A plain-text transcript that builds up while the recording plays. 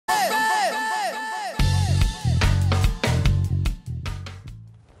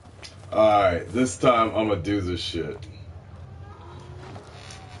Alright, this time I'm gonna do this shit.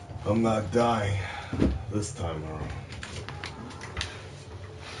 I'm not dying this time around.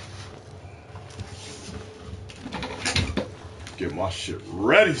 Get my shit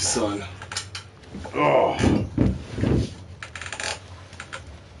ready, son. Oh.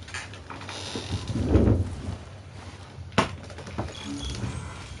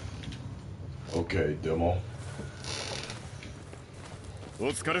 Okay, demo. お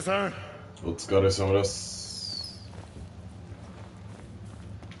疲れさん。お疲れ様です。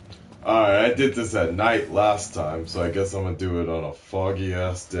Alright, I did this at night last time, so I guess I'm gonna do it on a foggy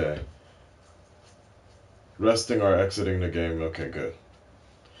ass day. Resting or exiting the game, okay, good.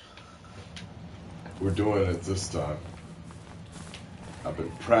 We're doing it this time. I've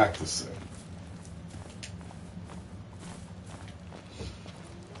been practicing.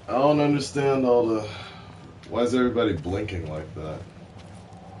 I don't understand all the... Why is everybody blinking like that?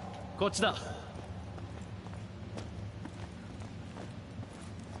 こっちだ。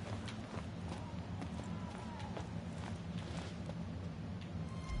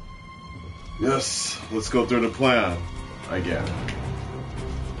 Yes, let's go through the plan again.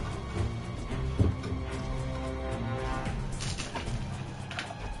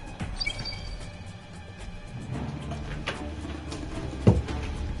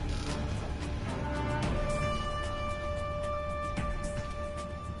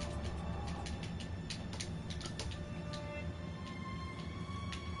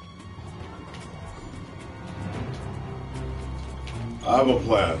 I have a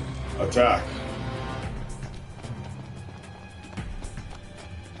plan. Attack.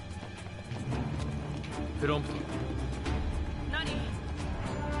 Prompt. 何？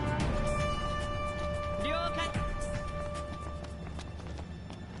了解。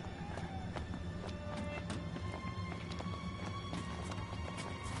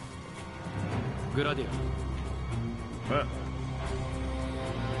グラディア。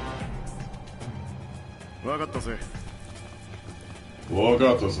あ、わかったぜ。わ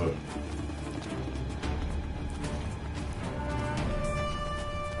かったぜ。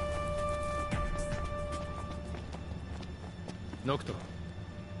ノクト、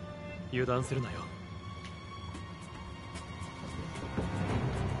油断するなよ。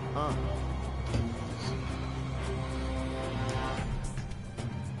あ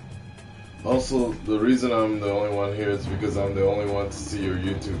あ。Also, the reason I'm the only one here is because I'm the only one to see your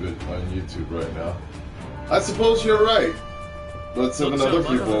YouTube on YouTube right now. I suppose you're right, but 7 other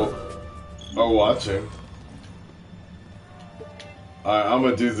people are watching. Alright, I'm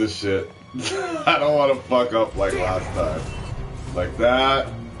gonna do this shit. I don't want to fuck up like last time. Like that,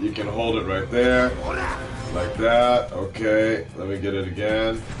 you can hold it right there. Like that, okay, let me get it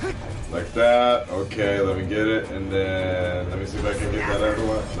again. Like that, okay, let me get it, and then let me see if I can get that other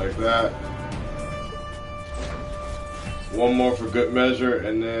one. Like that. One more for good measure,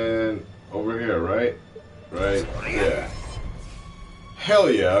 and then over here, right? Right, yeah.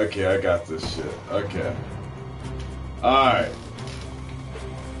 Hell yeah, okay, I got this shit. Okay. Alright.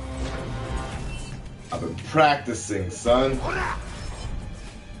 I've been practicing, son.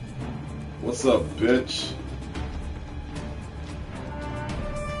 What's up, bitch?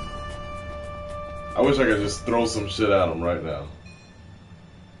 I wish I could just throw some shit at him right now.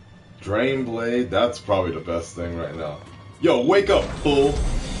 Drain blade, that's probably the best thing right now. Yo, wake up, fool!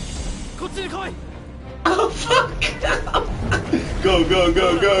 Oh, fuck! Go, go,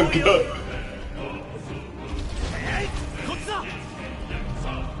 go, go, go!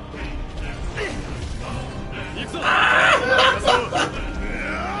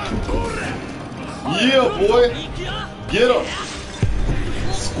 Yeah, boy! Get him!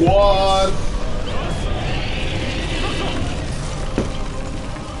 Squad!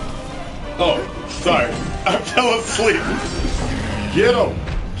 Oh, sorry. I fell asleep. Get him!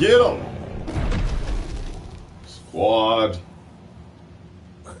 Get him! Squad.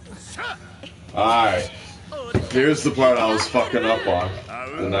 Alright. Here's the part I was fucking up on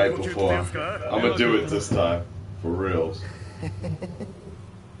the night before. I'm gonna do it this time. For reals.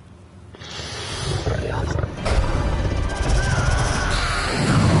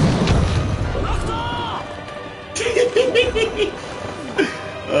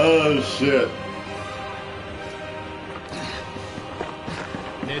 Oh shit.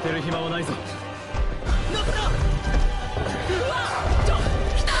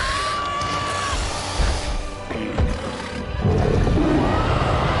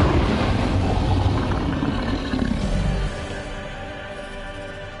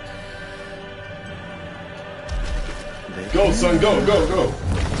 Go, son, go, go, go.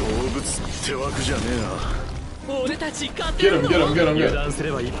 動物ってわけじゃねえな。俺たち勝て Get る him, の get him, get him, 油 get him. 断す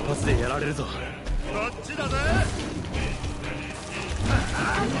れば一発でやられるぞ。こっちだぜ。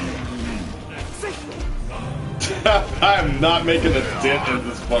 I'm not making a dent in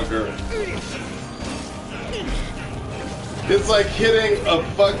this fucker. It's like hitting a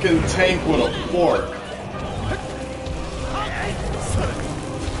fucking tank with a fork.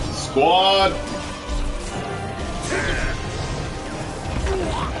 Squad.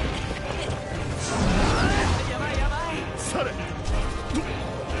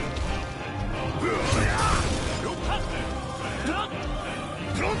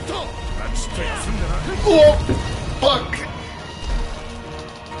 Oh, fuck.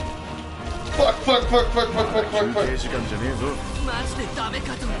 Fuck, fuck, fuck, fuck, fuck, fuck, fuck, fuck. 時間じゃねえぞ。マジでダメ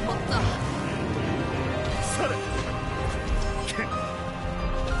かと思った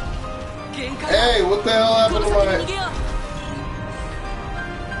限界だ Hey, what the hell こ happened の to 先に my... 逃げよ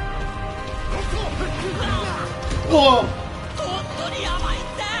う Whoa! 本当にやばいっ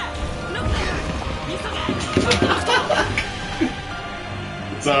てロクタ急げ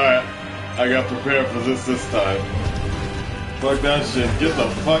It's alright. I got prepared for this time. Fuck that shit. Get the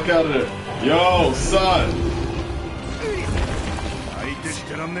fuck out of there. Yo, son! 相手し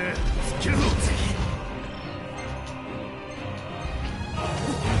てらんねえ。突っ切るぞ。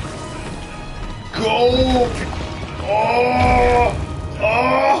 Go! Oh! Oh!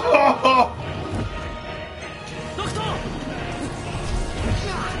 ロクト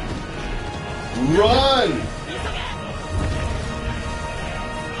Run!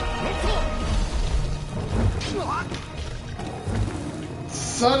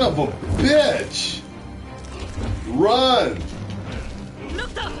 Son of a bitch! Run! ロク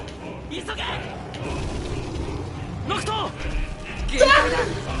ト急げロクト限界だ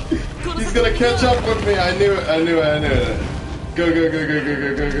He's gonna catch up with me. I knew it. I knew it. I knew it. Go, go, go, go, go,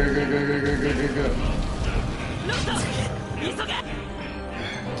 go, go, go, go, go, go, go, go, go, go. ロクト急げ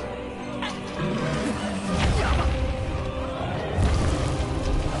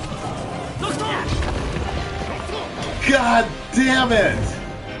ロクト God damn it!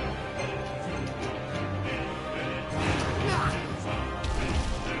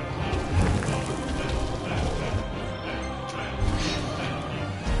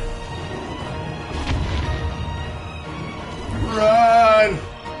 Run!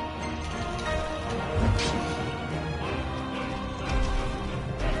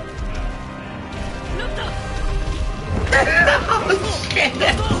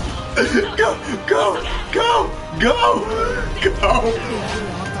 Go, go, go, go, go!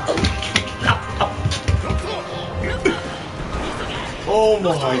 Oh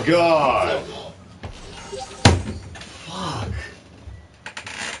my god! Fuck.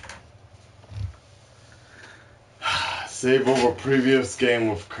 Save over previous game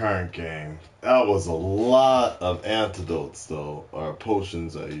with current game. That was a lot of antidotes though, or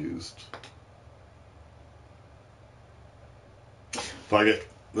potions I used. Fuck it.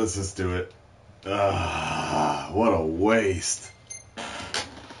 Let's just do it. What a waste.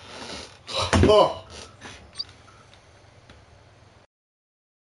 Oh.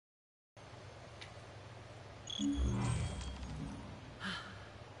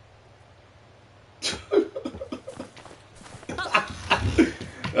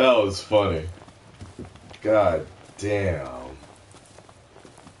 That was funny. God damn.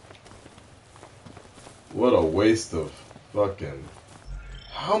 What a waste of fucking...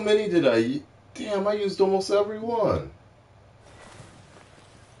 How many did I... Damn, I used almost every one.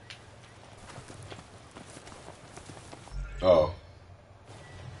 Oh.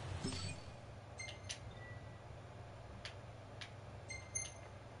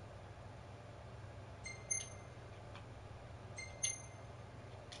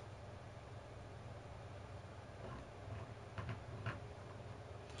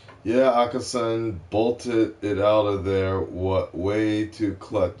 Yeah, Akasan bolted it out of there. What? Way too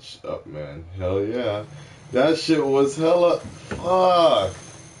clutch up, man. Hell yeah. That shit was hella... Fuck.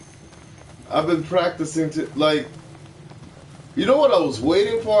 I've been practicing to... Like... You know what I was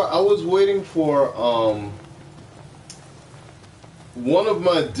waiting for? I was waiting for, one of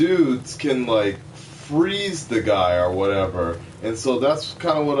my dudes can, like, freeze the guy or whatever. And so that's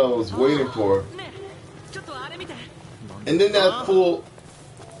kind of what I was waiting for. And then that fool...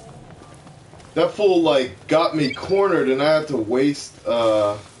 That fool, like, got me cornered and I had to waste,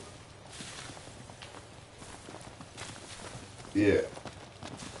 yeah.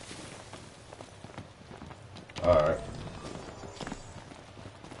 Alright.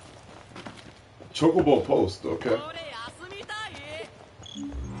 Chocobo post, okay.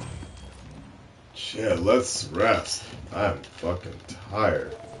 Shit, let's rest. I'm fucking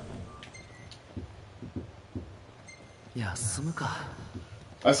tired. 休むか。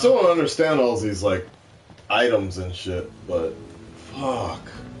 I still don't understand all these like items and shit, but fuck.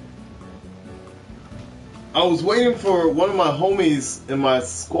 I was waiting for one of my homies in my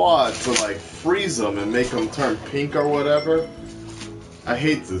squad to like freeze them and make them turn pink or whatever. I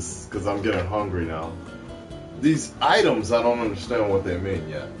hate this because I'm getting hungry now. These items, I don't understand what they mean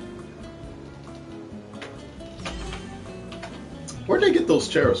yet. Where'd they get those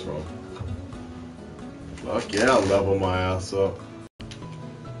chairs from? Fuck yeah, I'll level my ass up.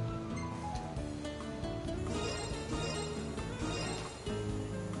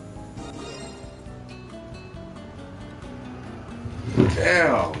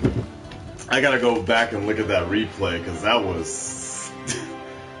 Damn. I gotta go back and look at that replay because that was,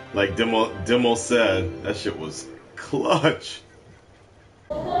 like Demo said, that shit was clutch.